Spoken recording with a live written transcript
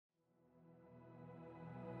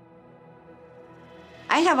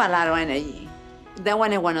I have a lot of energy. That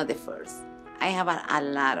one is one of the first. I have a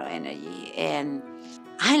lot of energy, and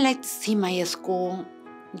I like to see my school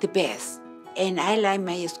the best, and I like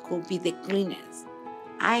my school be the cleanest.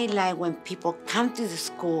 I like when people come to the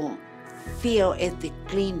school, feel it's the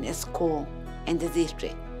cleanest school in the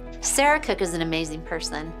district. Sara Cook is an amazing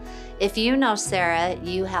person. If you know Sara,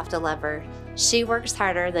 you have to love her. She works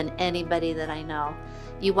harder than anybody that I know.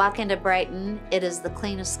 You walk into Brighton, it is the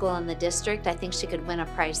cleanest school in the district. I think she could win a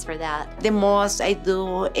prize for that. The most I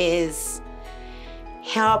do is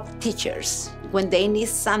help teachers. When they need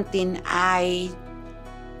something, I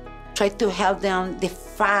try to help them the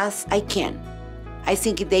fast I can. I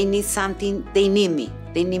think if they need something, they need me.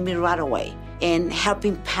 They need me right away. And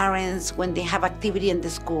helping parents when they have activity in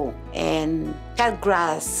the school and cut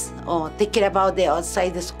grass or take care about the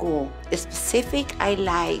outside the school. The specific I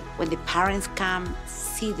like when the parents come,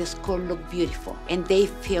 see the school look beautiful and they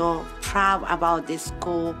feel proud about the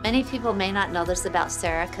school. Many people may not know this about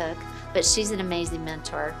Sara Cook, but she's an amazing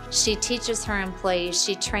mentor. She teaches her employees,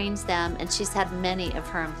 she trains them, and she's had many of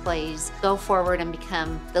her employees go forward and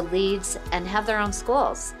become the leads and have their own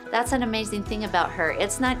schools. That's an amazing thing about her.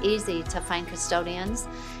 It's not easy to find custodians,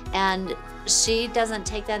 and she doesn't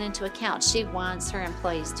take that into account. She wants her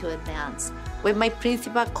employees to advance. When my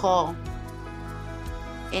principal called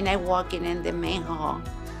and I walked in the main hall,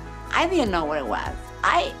 I didn't know what it was.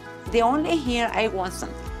 The only here I want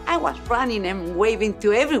something. I was running and waving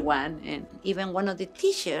to everyone, and even one of the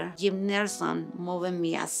teachers, Jim Nelson, moved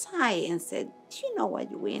me aside and said, "Do you know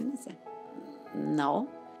what you win?" I said, "No."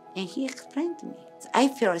 And he explained to me. I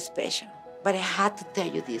feel special, but I had to tell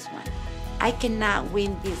you this one. I cannot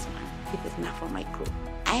win this one if it's not for my crew.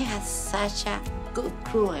 I had such a good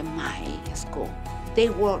crew in my school. They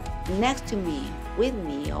work next to me, with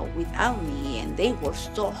me or without me, and they work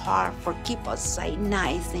so hard for keep us site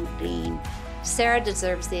nice and clean. Sara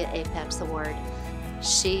deserves the Apex Award.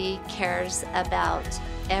 She cares about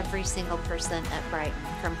every single person at Brighton,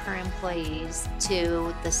 from her employees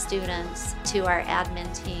to the students, to our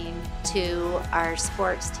admin team, to our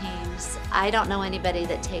sports teams. I don't know anybody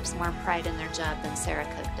that takes more pride in their job than Sara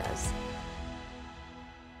Cook does.